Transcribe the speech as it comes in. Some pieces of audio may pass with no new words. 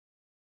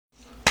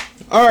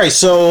All right,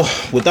 so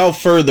without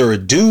further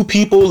ado,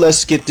 people,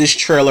 let's get this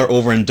trailer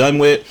over and done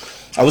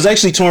with. I was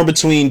actually torn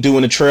between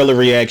doing a trailer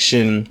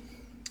reaction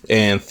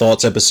and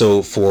thoughts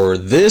episode for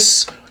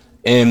this,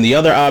 and the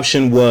other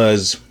option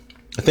was,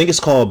 I think it's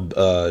called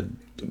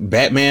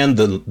Batman: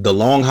 The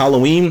Long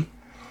Halloween,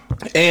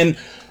 and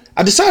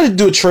I decided to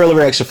do a trailer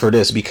reaction for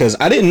this because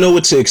I didn't know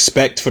what to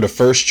expect for the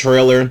first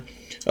trailer.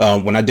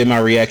 When I did my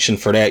reaction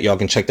for that, y'all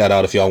can check that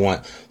out if y'all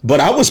want. But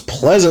I was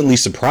pleasantly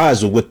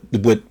surprised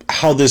with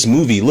how this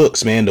movie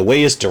looks, man. The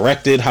way it's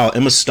directed, how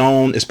Emma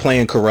Stone is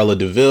playing Cruella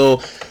de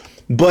Vil.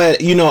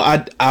 But you know,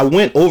 I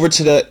went over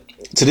to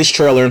this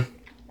trailer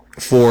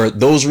for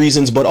those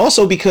reasons, but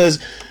also because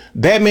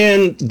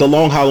Batman: The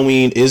Long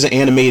Halloween is an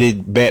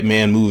animated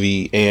Batman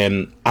movie,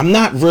 and I'm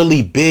not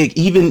really big,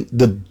 even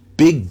the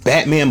big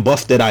Batman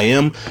buff that I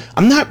am,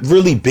 I'm not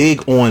really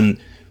big on,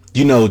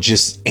 you know,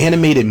 just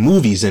animated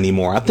movies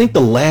anymore. I think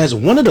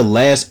one of the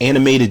last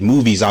animated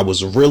movies I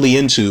was really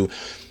into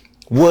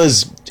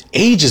was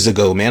ages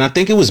ago, man. I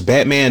think it was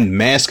Batman: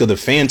 Mask of the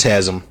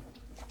Phantasm.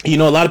 You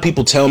know, a lot of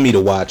people tell me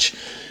to watch,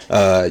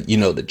 you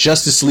know, the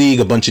Justice League,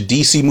 a bunch of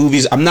DC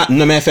movies. No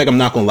matter of fact, I'm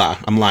not gonna lie.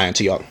 I'm lying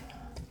to y'all.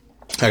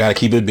 I gotta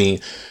keep it being.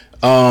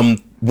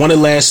 One of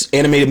the last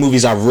animated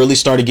movies I really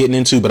started getting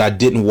into, but I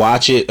didn't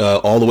watch it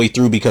all the way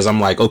through because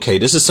I'm like, okay,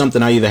 this is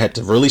something I either had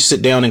to really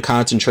sit down and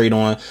concentrate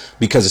on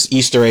because it's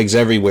Easter eggs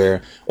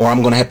everywhere, or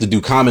I'm going to have to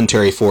do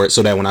commentary for it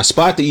so that when I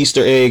spot the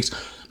Easter eggs,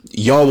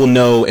 y'all will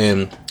know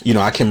and, you know,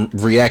 I can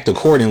react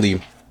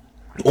accordingly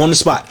on the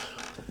spot.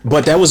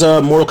 But that was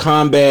Mortal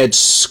Kombat,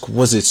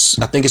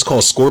 I think it's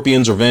called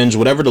Scorpion's Revenge,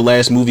 whatever the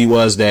last movie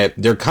was that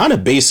they're kind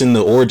of basing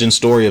the origin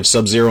story of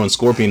Sub-Zero and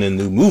Scorpion in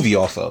the new movie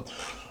off of.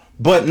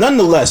 But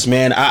nonetheless,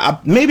 man,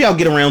 maybe I'll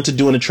get around to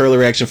doing a trailer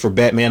reaction for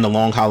Batman: The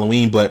Long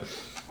Halloween. But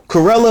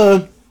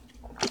Cruella,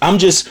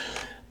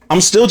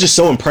 I'm still just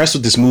so impressed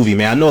with this movie,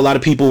 man. I know a lot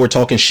of people were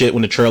talking shit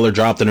when the trailer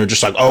dropped, and they're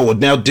just like, oh, well,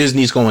 now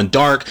Disney's going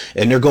dark,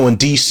 and they're going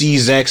DC,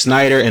 Zack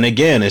Snyder. And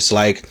again, it's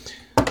like,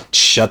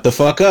 shut the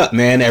fuck up,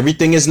 man.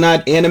 Everything is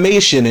not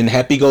animation and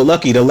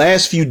happy-go-lucky. The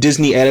last few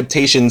Disney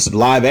adaptations,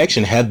 live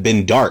action, have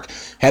been dark.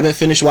 Haven't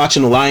finished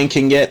watching The Lion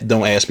King yet.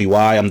 Don't ask me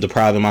why. I'm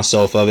depriving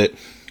myself of it.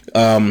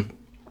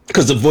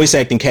 Because the voice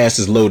acting cast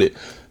is loaded.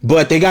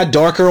 But they got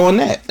darker on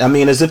that. I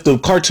mean, as if the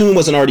cartoon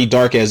wasn't already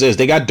dark as is.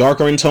 They got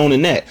darker in tone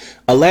in that.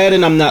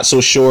 Aladdin, I'm not so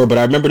sure, but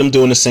I remember them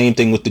doing the same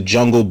thing with the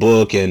Jungle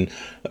Book and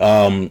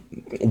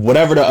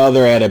whatever the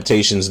other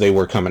adaptations they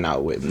were coming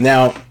out with.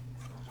 Now,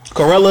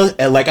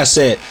 Cruella, like I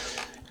said,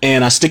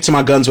 and I stick to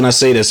my guns when I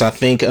say this, I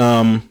think,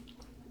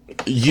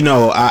 you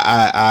know,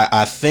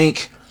 I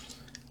think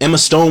Emma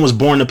Stone was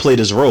born to play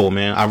this role,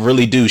 man. I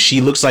really do.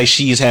 She looks like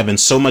she's having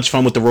so much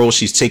fun with the role.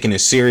 She's taking it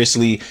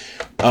seriously.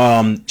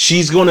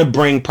 She's going to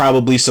bring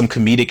probably some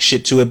comedic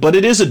shit to it, but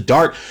it is a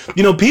dark,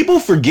 you know, people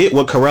forget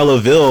what Cruella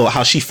Vil,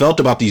 how she felt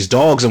about these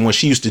dogs and what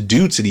she used to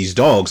do to these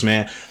dogs,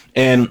 man.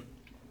 And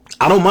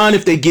I don't mind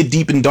if they get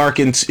deep and dark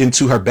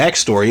into her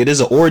backstory. It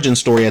is an origin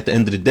story at the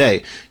end of the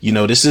day. You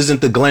know, this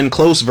isn't the Glenn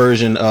Close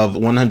version of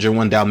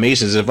 101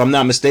 Dalmatians. If I'm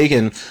not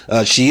mistaken,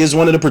 she is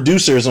one of the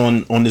producers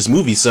on this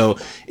movie. So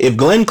if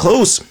Glenn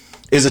Close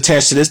is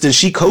attached to this, then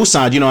she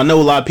co-signed. You know, I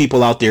know a lot of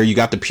people out there, you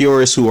got the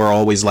purists who are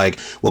always like,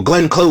 well,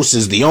 Glenn Close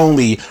is the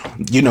only,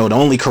 you know, the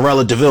only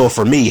Cruella de Vil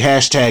for me.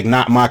 Hashtag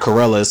not my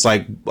Cruella. It's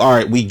like, all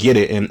right, we get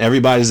it. And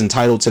everybody's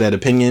entitled to that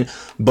opinion.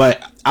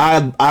 But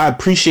I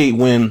appreciate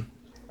when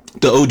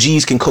the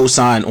OGs can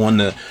co-sign on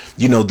the,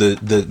 you know,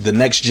 the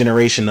next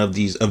generation of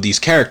these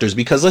characters,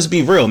 because let's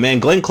be real, man,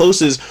 Glenn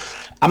Close is,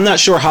 I'm not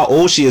sure how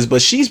old she is,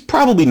 but she's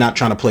probably not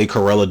trying to play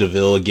Cruella de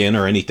Vil again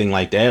or anything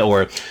like that.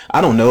 Or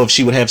I don't know if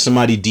she would have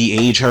somebody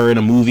de-age her in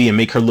a movie and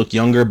make her look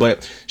younger,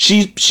 but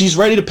she's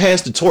ready to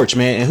pass the torch,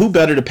 man. And who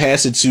better to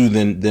pass it to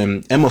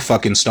than Emma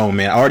fucking Stone,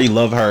 man. I already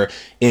love her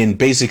in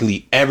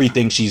basically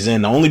everything she's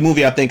in. The only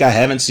movie I think I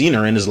haven't seen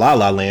her in is La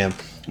La Land,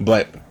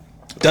 but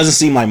doesn't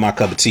seem like my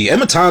cup of tea.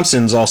 Emma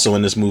Thompson's also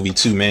in this movie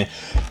too, man.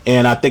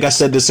 And I think I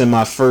said this in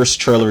my first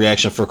trailer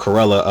reaction for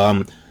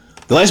Cruella.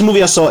 The last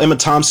movie I saw Emma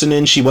Thompson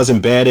in, she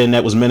wasn't bad in.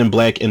 That was Men in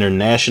Black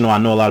International. I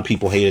know a lot of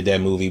people hated that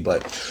movie,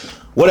 but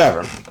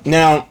whatever.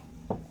 Now,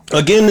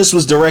 again, this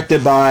was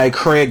directed by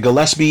Craig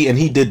Gillespie, and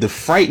he did the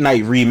Fright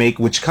Night remake,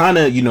 which kind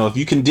of, you know, if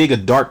you can dig a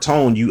dark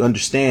tone, you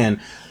understand,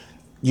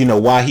 you know,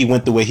 why he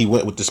went the way he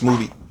went with this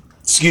movie.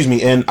 Excuse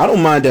me, and I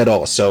don't mind at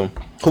all. So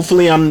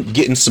hopefully I'm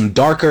getting some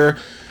darker,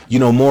 you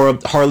know, more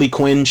Harley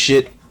Quinn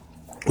shit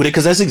with it,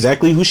 because that's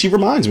exactly who she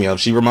reminds me of.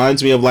 She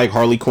reminds me of like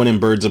Harley Quinn and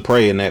Birds of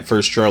Prey in that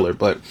first trailer.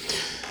 But,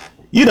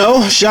 you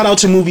know, shout out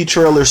to Movie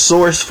Trailer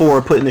Source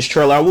for putting this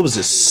trailer out. What was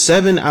it,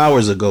 7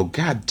 hours ago?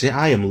 God damn,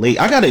 I am late.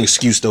 I got an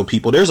excuse though,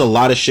 people. There's a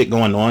lot of shit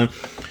going on.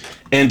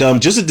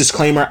 And just a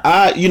disclaimer,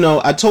 I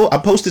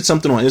posted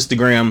something on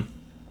Instagram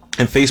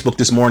and Facebook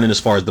this morning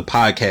as far as the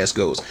podcast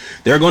goes.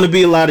 There are going to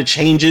be a lot of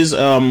changes,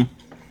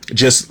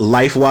 just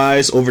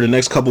life-wise over the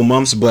next couple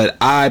months, but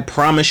I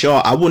promise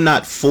y'all I will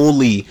not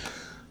fully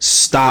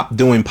stop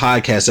doing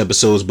podcast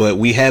episodes, but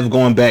we have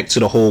gone back to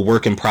the whole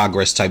work in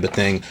progress type of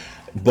thing.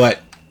 But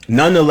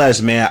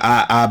nonetheless, man,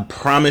 I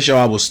promise y'all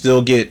I will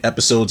still get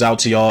episodes out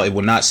to y'all. It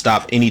will not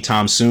stop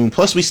anytime soon.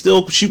 Plus, we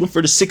still shooting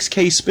for the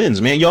 6K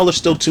spins, man. Y'all are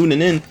still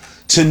tuning in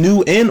to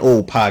new and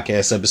old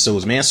podcast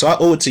episodes, man. So I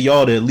owe it to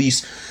y'all to at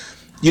least,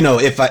 you know,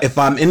 if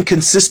I'm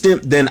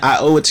inconsistent, then I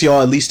owe it to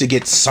y'all at least to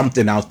get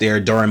something out there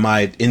during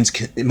my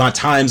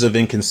times of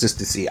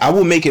inconsistency. I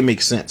will make it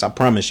make sense. I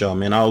promise y'all,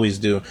 man. I always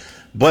do.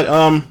 But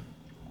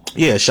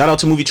yeah, shout out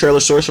to Movie Trailer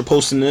Source for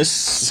posting this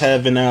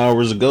 7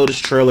 hours ago. This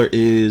trailer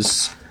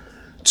is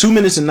 2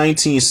 minutes and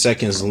 19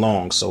 seconds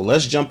long. So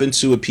let's jump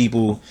into it,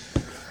 people.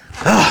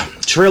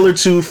 Trailer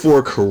 2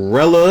 for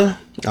Cruella.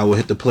 I will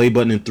hit the play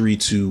button in 3,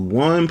 2,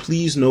 1.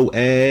 Please, no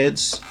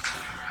ads.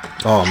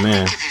 Oh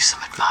man,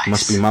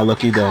 must be my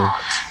lucky day.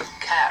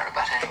 Can't care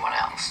about anyone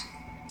else.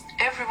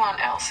 Everyone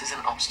else is an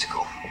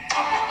obstacle.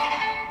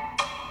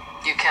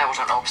 You care what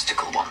an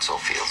obstacle wants or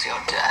feels, you're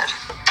dead.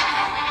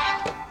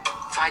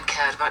 If I'd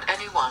cared about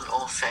anyone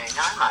or thing,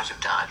 I might have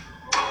died.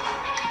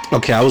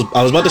 Okay, I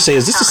was about to say,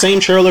 is this the same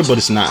trailer? But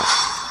it's not.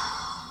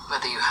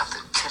 Whether you have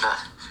the killer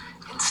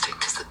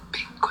instinct is the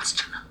big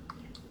question.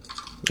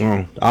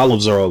 Oh,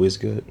 olives are always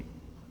good.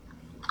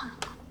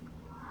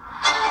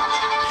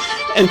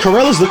 And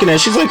Corella's looking at it,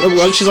 she's like,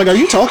 are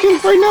you talking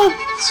right now?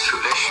 It's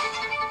foolish.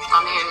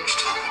 Unhinged.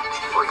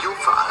 Or you're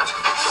fired.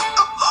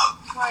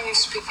 Why are you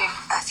speaking?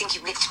 I think you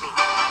licked me.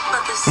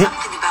 But there's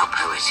something about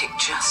poetic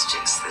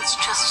justice that's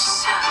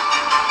just so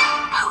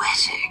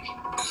poetic.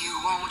 You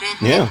won't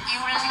admit Yeah.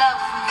 you love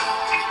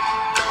me.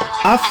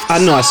 I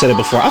know I said it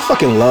before. I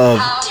fucking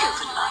love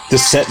the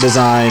set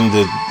design,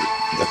 the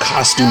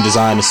costume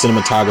design, the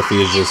cinematography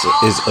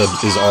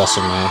is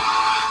awesome, man.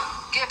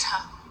 Get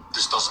her.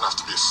 This doesn't have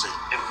to be a scene.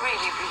 It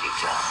really, really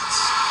does.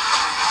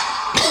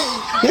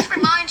 I want to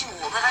remind you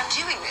all that I'm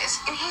doing this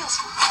in heels.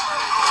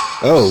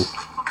 Oh.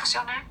 What was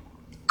your name?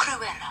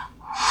 Cruella.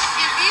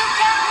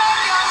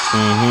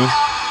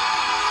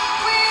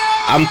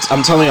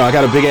 I'm telling you, I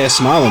got a big ass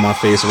smile on my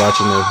face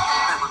watching this.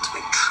 I want to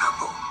make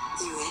trouble.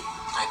 You in?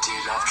 I do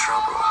love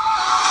trouble.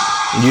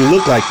 You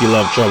look like you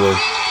love trouble.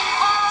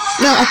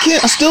 Now I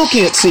still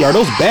can't see. Are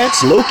those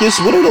bats, locusts?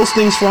 What are those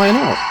things flying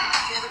out?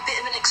 You have a bit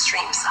of an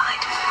extreme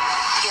side.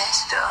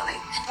 Yes, darling.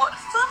 What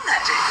fun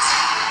that is.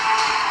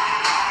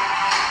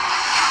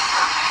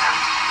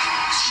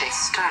 She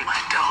stole my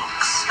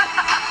dogs.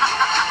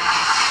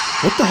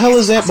 What the hell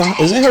is that?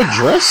 Is that her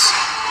dress?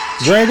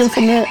 Dragging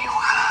from that? You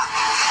have.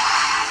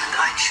 And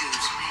I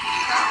choose me.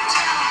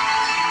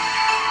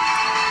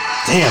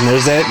 Damn,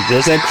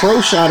 there's that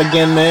crow shot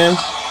again, man.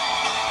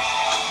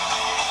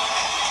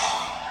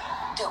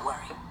 Don't worry.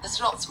 There's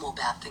lots more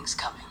bad things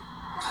coming.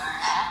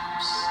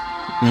 Perhaps.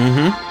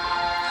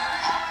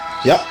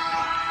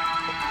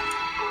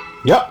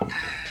 Yep.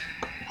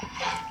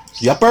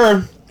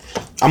 Yupper.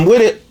 I'm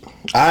with it.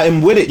 I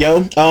am with it,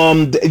 yo.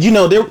 You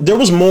know, there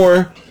was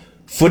more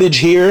footage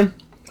here,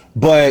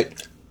 but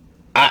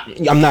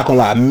I'm not gonna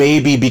lie.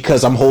 Maybe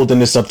because I'm holding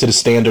this up to the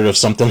standard of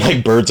something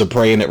like Birds of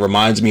Prey, and it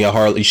reminds me of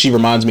Harley. She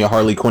reminds me of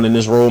Harley Quinn in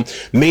this role.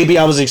 Maybe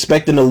I was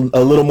expecting a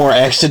little more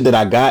action than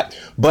I got,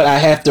 but I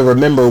have to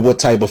remember what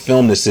type of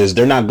film this is.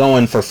 They're not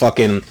going for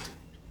fucking,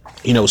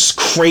 you know,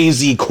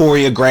 crazy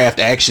choreographed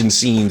action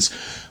scenes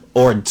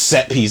or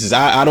set pieces.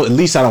 I don't. At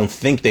least I don't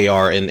think they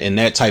are in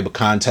that type of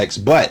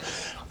context. But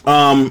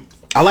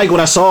I like what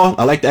I saw.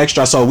 I like the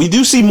extra I saw. We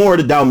do see more of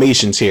the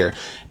Dalmatians here,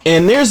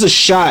 and there's a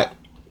shot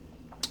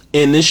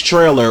in this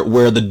trailer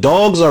where the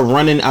dogs are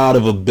running out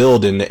of a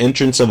building, the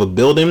entrance of a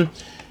building,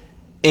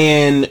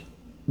 and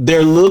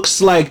there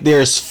looks like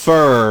there's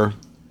fur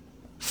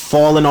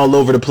falling all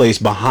over the place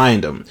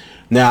behind them.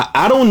 Now,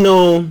 I don't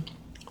know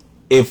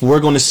if we're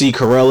going to see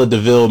Cruella de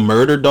Vil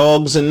murder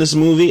dogs in this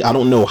movie. I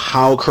don't know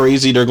how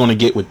crazy they're going to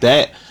get with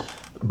that,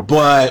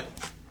 but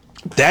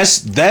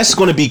that's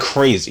going to be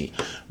crazy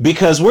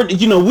because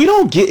we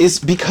don't get, it's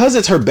because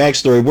it's her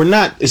backstory.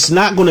 It's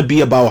not going to be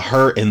about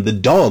her and the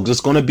dogs.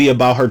 It's going to be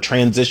about her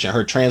transition,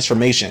 her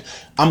transformation.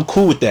 I'm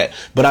cool with that,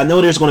 but I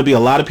know there's going to be a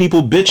lot of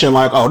people bitching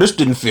like, oh, this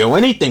didn't feel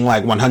anything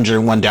like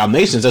 101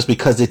 Dalmatians. That's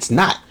because it's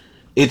not.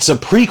 It's a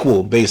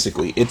prequel,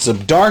 basically. It's a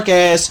dark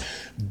ass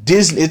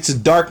Disney. It's a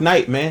Dark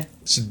Knight, man.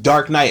 It's a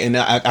Dark Knight, and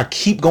I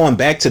keep going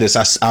back to this.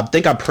 I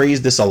think I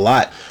praised this a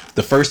lot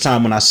the first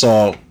time when I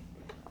saw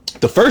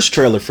the first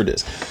trailer for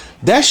this.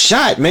 That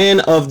shot, man,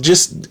 of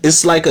just,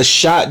 it's like a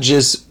shot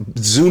just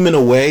zooming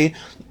away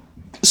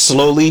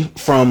slowly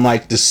from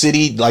like the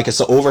city, like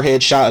it's an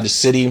overhead shot of the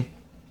city,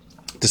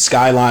 the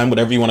skyline,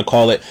 whatever you want to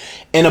call it,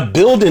 and a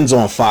building's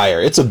on fire.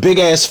 It's a big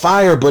ass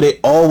fire, but it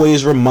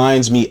always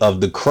reminds me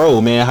of The Crow,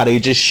 man, how they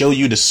just show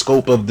you the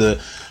scope of the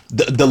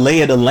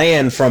lay of the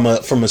land from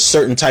a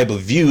certain type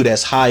of view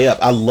that's high up.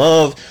 I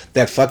love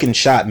that fucking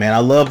shot, man. I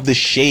love the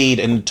shade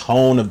and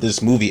tone of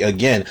this movie.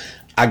 Again,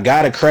 I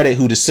gotta credit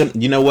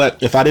you know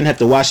what? If I didn't have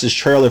to watch this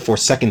trailer for a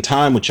second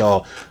time with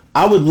y'all,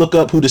 I would look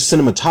up who the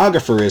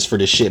cinematographer is for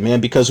this shit, man,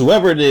 because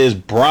whoever it is,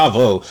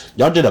 bravo.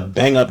 Y'all did a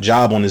bang up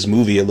job on this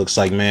movie, it looks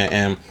like, man,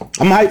 and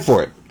I'm hyped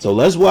for it. So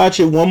let's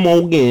watch it one more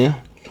again.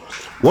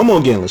 Let's Let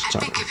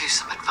turn me it. give you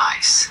some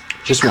advice.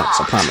 Just You once, I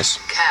can't promise.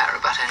 care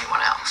about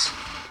anyone else.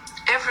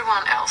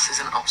 Everyone else is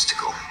an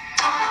obstacle.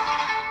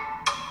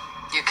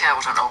 You care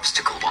what an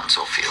obstacle wants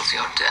or feels,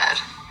 you're dead.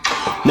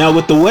 Now,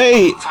 with the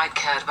way, If I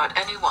cared about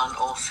anyone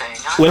or thing,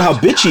 I with how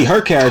would have bitchy died.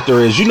 her character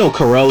is, you know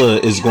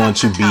Corella is going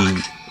to be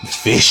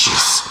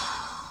vicious.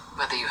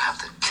 Whether you have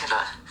the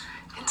killer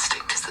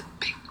instinct is the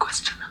big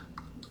question.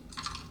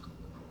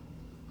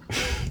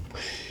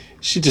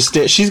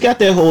 She's got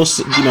that whole,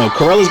 you know,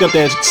 Corella's got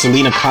that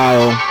Selena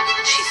Kyle,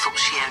 She thought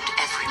she owned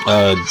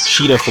everyone.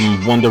 Cheetah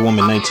from Wonder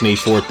Woman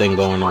 1984 thing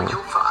going on. You're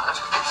fired.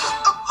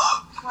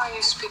 Why are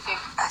you speaking?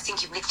 I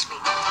think you nicked me.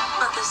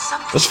 But there's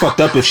something That's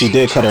fucked up if she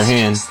did cut her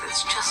hand.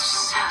 that's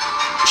just so.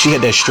 She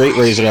had that straight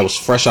razor that was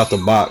fresh out the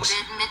box.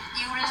 Admit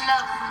you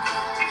love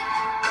me.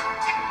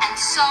 And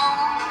so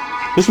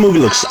This movie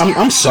looks,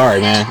 I'm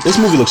sorry, man. This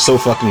movie looks so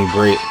fucking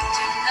great. to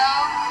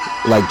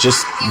know Like,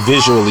 just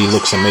visually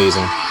looks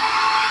amazing.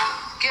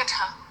 Get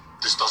her.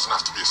 This doesn't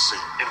have to be a scene.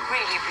 It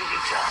really, really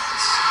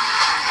does.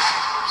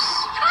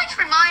 I'd like to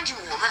remind you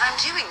all that I'm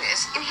doing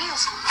this in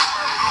heels.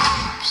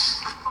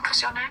 What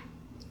was your name?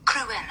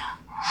 Cruella.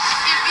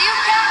 If you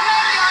can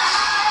make your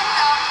mind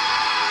up,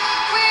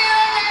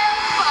 we'll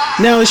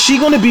never. Now, is she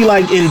gonna be,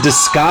 like, in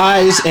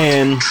disguise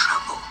and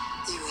Trouble.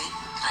 You in?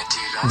 I do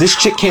love this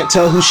chick can't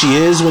tell who she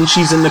is when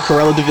she's in the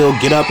Cruella de Vil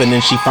get up and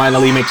then she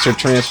finally makes her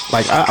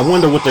like, I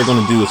wonder what they're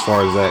gonna do as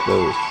far as that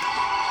goes.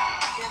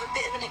 You have a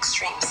bit of an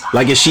extreme side.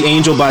 Like, is she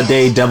angel by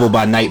day, devil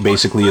by night,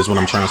 basically, is what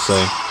I'm trying to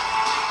say.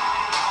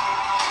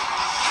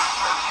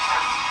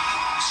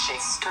 She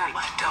stole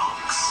my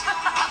dogs.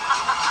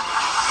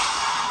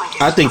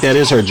 I think that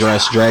is her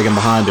dress dragging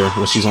behind her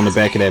when she's on the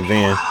back of that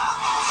van.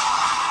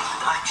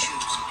 I choose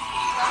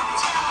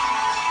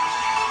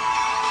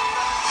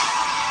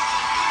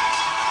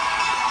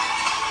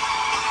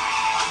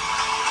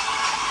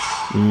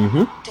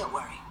me. Don't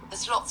worry.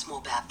 There's lots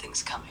more bad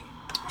things coming.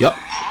 Yep.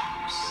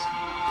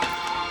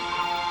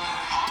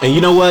 And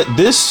you know what?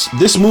 This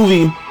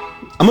movie, I'm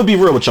gonna be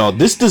real with y'all.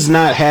 This does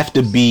not have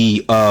to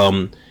be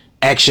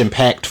action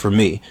packed for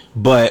me,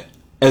 but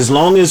as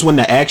long as when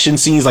the action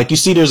scenes, like you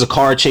see, there's a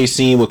car chase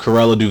scene with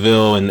Cruella de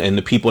Vil and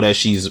the people that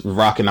she's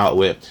rocking out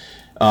with.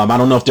 I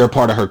don't know if they're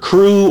part of her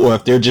crew or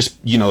if they're just,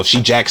 you know,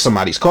 she jacks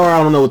somebody's car.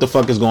 I don't know what the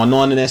fuck is going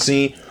on in that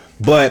scene.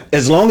 But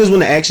as long as when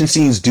the action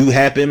scenes do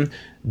happen,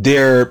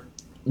 they're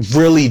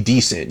really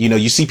decent. You know,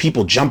 you see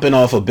people jumping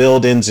off of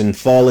buildings and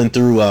falling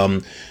through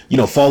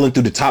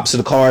the tops of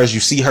the cars.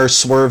 You see her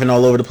swerving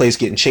all over the place,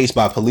 getting chased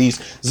by police.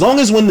 As long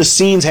as when the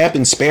scenes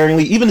happen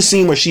sparingly, even the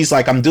scene where she's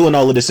like, I'm doing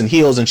all of this in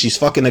heels and she's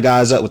fucking the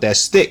guys up with that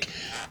stick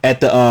at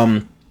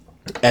the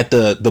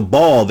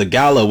ball, the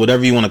gala,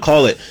 whatever you want to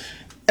call it.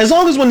 As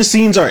long as when the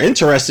scenes are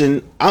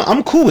interesting,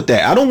 I'm cool with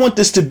that. I don't want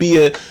this to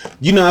be a,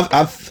 you know,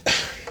 I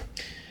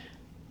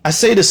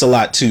say this a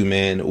lot too,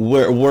 man.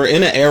 We're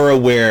in an era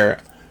where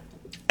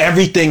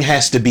everything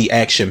has to be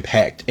action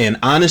packed, and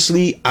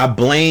honestly, I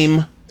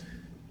blame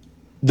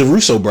the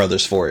Russo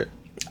brothers for it.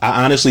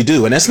 I honestly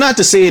do, and that's not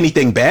to say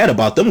anything bad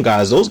about them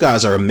guys. Those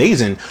guys are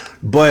amazing,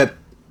 but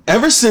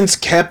ever since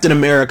Captain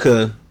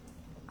America: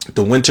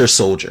 The Winter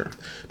Soldier,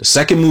 the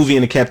second movie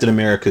in the Captain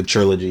America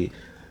trilogy,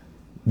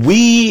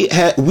 we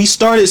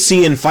started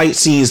seeing fight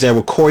scenes that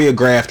were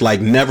choreographed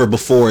like never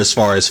before as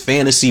far as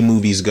fantasy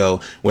movies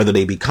go, whether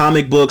they be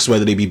comic books,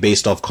 whether they be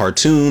based off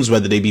cartoons,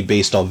 whether they be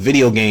based off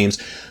video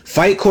games.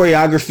 Fight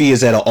choreography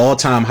is at an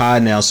all-time high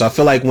now, so I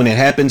feel like when it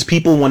happens,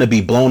 people want to be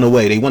blown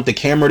away. They want the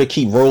camera to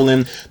keep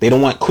rolling. They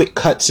don't want quick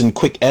cuts and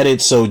quick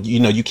edits, so you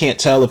know you can't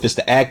tell if it's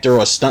the actor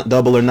or stunt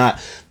double or not.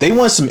 They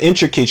want some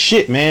intricate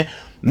shit, man.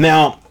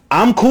 Now,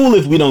 I'm cool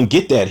if we don't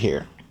get that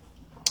here.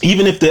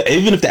 Even if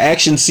the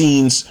action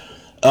scenes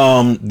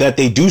that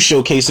they do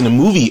showcase in the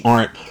movie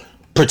aren't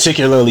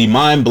particularly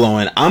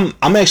mind-blowing, I'm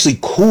actually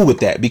cool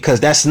with that,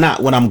 because that's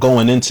not what I'm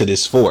going into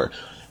this for.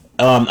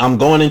 I'm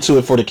going into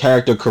it for the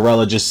character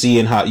Cruella, just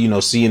seeing how, you know,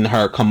 seeing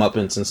her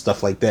comeuppance and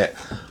stuff like that.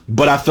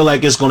 But I feel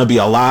like it's going to be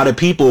a lot of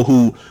people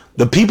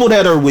the people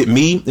that are with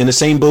me in the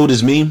same boat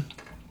as me,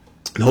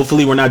 and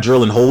hopefully we're not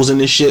drilling holes in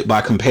this shit by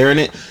comparing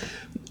it.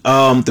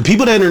 The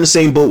people that are in the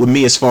same boat with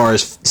me as far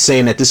as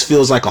saying that this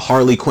feels like a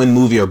Harley Quinn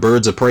movie or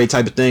Birds of Prey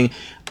type of thing,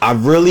 I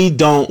really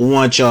don't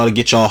want y'all to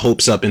get y'all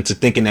hopes up into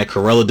thinking that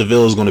Cruella de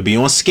Vil is going to be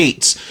on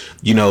skates,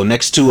 you know,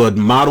 next to a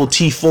Model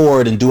T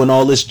Ford and doing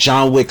all this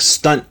John Wick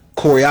stunt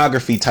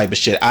choreography type of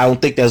shit. I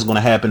don't think that's going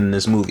to happen in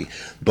this movie.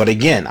 But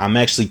again, I'm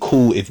actually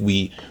cool if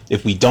we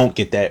don't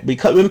get that,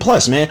 because, and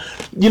plus, man,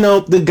 you know,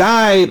 it's the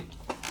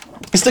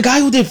guy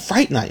who did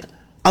Fright Night.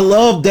 I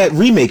love that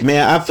remake,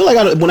 man. I feel like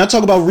when I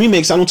talk about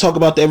remakes, I don't talk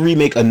about that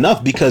remake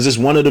enough, because it's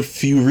one of the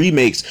few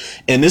remakes,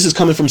 and this is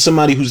coming from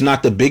somebody who's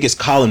not the biggest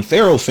Colin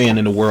Farrell fan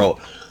in the world.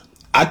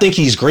 I think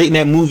he's great in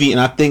that movie, and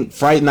I think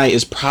Fright Night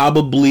is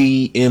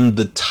probably in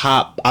the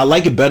top. I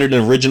like it better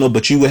than original,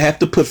 but you would have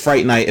to put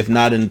Fright Night, if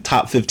not in the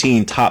top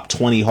 15, top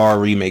 20 horror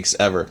remakes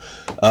ever,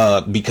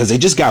 because they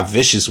just got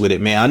vicious with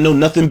it, man. I know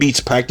nothing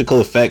beats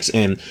practical effects,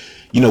 and,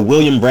 you know,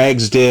 William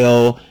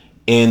Ragsdale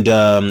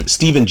and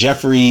Stephen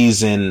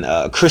Jeffries and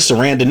Chris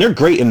Sarandon, they're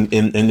great in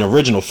the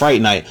original Fright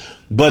Night,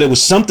 but it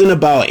was something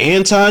about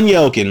Anton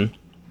Yelchin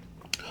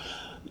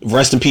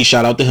Rest in peace.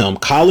 Shout out to him.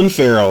 Colin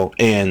Farrell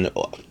and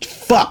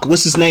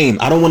what's his name?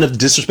 I don't want to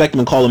disrespect him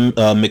and call him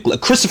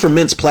Christopher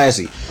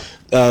Mintz-Plasse.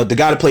 The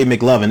guy that played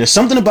McLovin. There's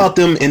something about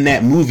them in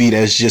that movie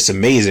that's just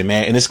amazing,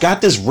 man. And it's got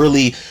this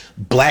really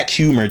black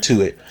humor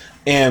to it.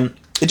 And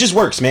it just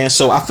works, man.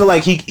 So I feel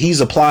like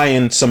he's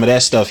applying some of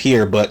that stuff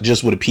here, but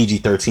just with a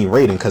PG-13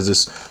 rating because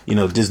it's,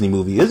 Disney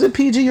movie. Is it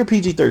PG or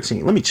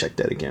PG-13? Let me check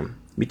that again.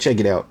 Let me check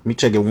it out. Let me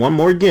check it one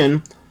more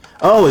again.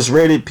 Oh, it's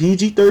rated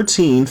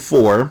PG-13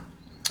 for...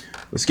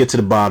 Let's get to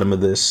the bottom of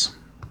this.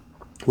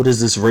 What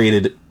is this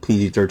rated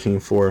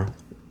PG-13 for?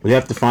 We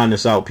have to find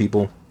this out,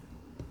 people.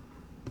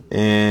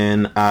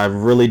 And I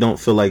really don't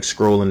feel like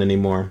scrolling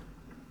anymore.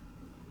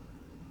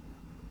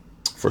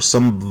 For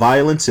some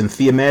violence and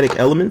thematic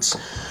elements.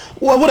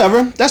 Well,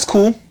 whatever. That's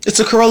cool. It's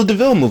a Cruella de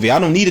Vil movie. I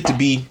don't need it to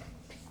be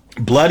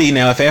bloody.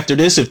 Now, if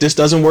this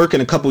doesn't work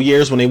in a couple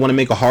years when they want to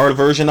make a horror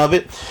version of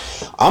it,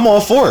 I'm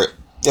all for it.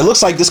 It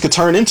looks like this could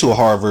turn into a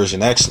horror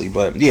version, actually.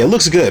 But yeah, it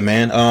looks good,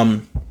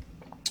 man.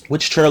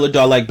 Which trailer do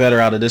I like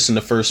better out of this and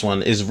the first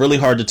one? Is really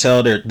hard to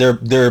tell.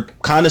 They're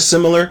kind of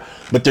similar,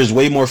 but there's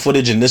way more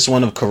footage in this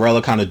one of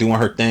Cruella kind of doing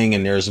her thing,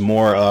 and there's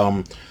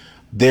more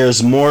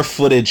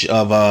footage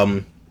of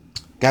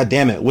God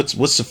damn it,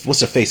 what's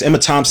her face? Emma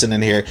Thompson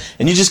in here,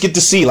 and you just get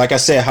to see, like I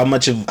said, how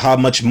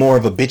much more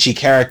of a bitchy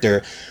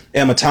character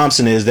Emma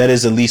Thompson is. That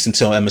is at least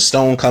until Emma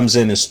Stone comes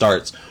in and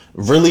starts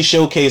really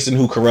showcasing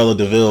who Cruella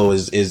de Vil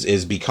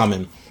is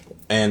becoming,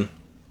 and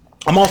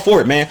I'm all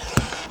for it, man.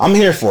 I'm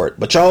here for it.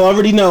 But y'all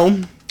already know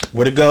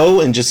where to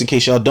go. And just in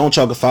case y'all don't,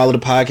 y'all can follow the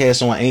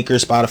podcast on Anchor,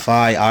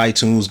 Spotify,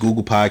 iTunes,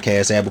 Google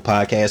Podcasts, Apple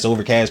Podcasts,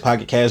 Overcast,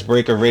 Pocket Cast,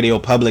 Breaker, Radio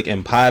Public,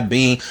 and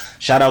Podbean.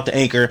 Shout out to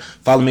Anchor.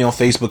 Follow me on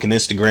Facebook and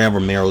Instagram,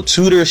 Romero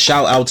Tudor.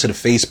 Shout out to the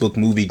Facebook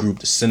movie group,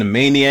 The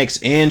Cinemaniacs.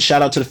 And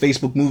shout out to the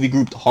Facebook movie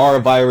group, The Horror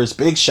Virus.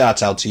 Big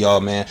shouts out to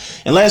y'all, man.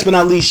 And last but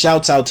not least,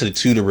 shouts out to the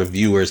Tudor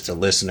reviewers, to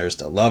listeners,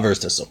 to lovers,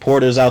 to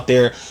supporters out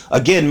there.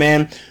 Again,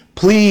 man,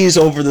 please,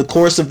 over the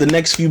course of the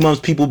next few months,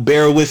 people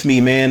bear with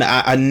me, man.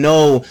 I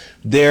know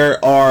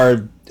there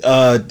are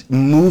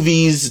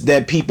movies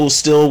that people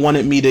still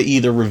wanted me to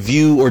either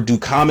review or do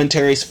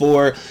commentaries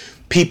for.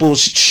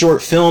 People's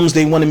short films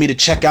they wanted me to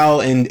check out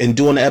and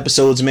do on the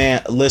episodes,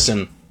 man.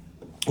 Listen,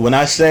 when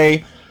I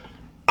say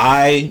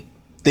I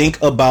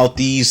think about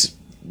these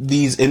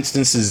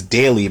instances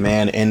daily,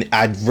 man, and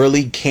I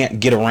really can't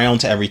get around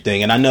to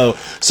everything. And I know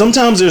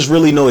sometimes there's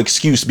really no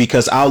excuse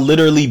because I'll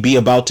literally be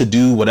about to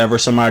do whatever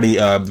somebody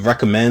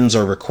recommends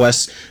or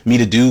requests me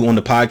to do on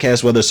the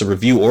podcast, whether it's a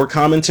review or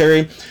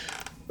commentary,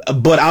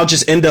 but I'll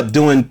just end up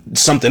doing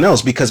something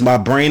else because my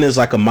brain is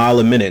like a mile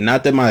a minute.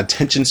 Not that my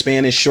attention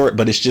span is short,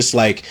 but it's just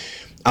like,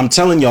 I'm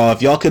telling y'all,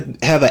 if y'all could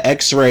have an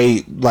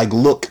x-ray like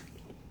look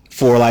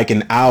for like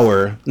an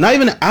hour, not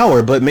even an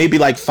hour, but maybe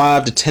like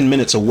 5 to 10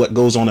 minutes of what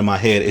goes on in my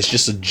head. It's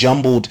just a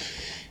jumbled,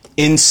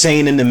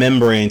 insane in the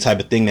membrane type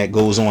of thing that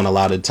goes on a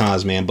lot of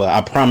times, man. But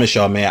I promise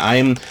y'all,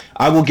 man,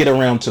 I will get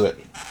around to it.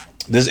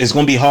 This is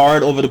going to be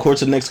hard over the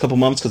course of the next couple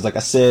months because, like I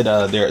said,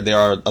 there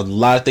are a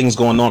lot of things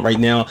going on right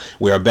now.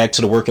 We are back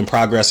to the work in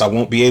progress. I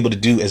won't be able to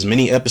do as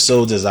many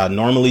episodes as I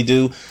normally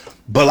do.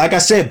 But like I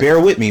said, bear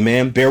with me,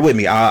 man. Bear with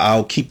me.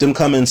 I'll keep them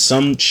coming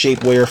some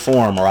shape, way, or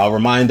form. Or I'll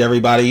remind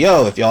everybody,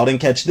 yo, if y'all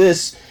didn't catch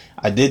this,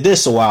 I did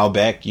this a while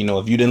back.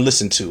 If you didn't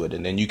listen to it.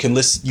 And then you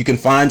can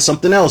find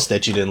something else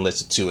that you didn't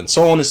listen to. And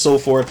so on and so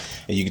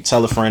forth. And you can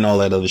tell a friend, all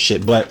that other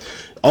shit. But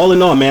all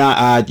in all, man,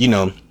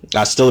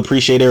 I still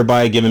appreciate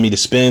everybody giving me the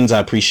spins. I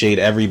appreciate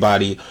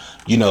everybody,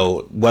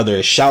 whether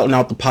it's shouting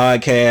out the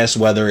podcast,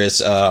 whether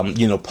it's,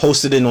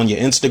 posted it on your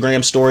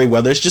Instagram story,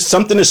 whether it's just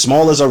something as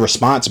small as a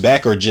response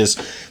back or just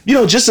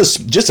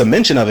a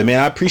mention of it, man.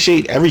 I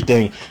appreciate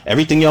everything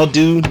y'all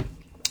do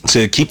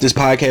to keep this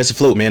podcast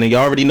afloat, man. And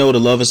y'all already know the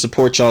love and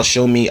support y'all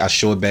show me. I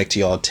show it back to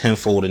y'all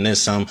tenfold and then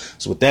some.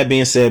 So with that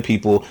being said,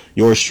 people,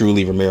 yours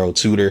truly, Romero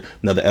Tudor.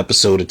 Another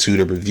episode of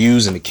Tudor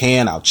Reviews in the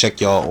can. I'll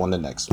check y'all on the next one.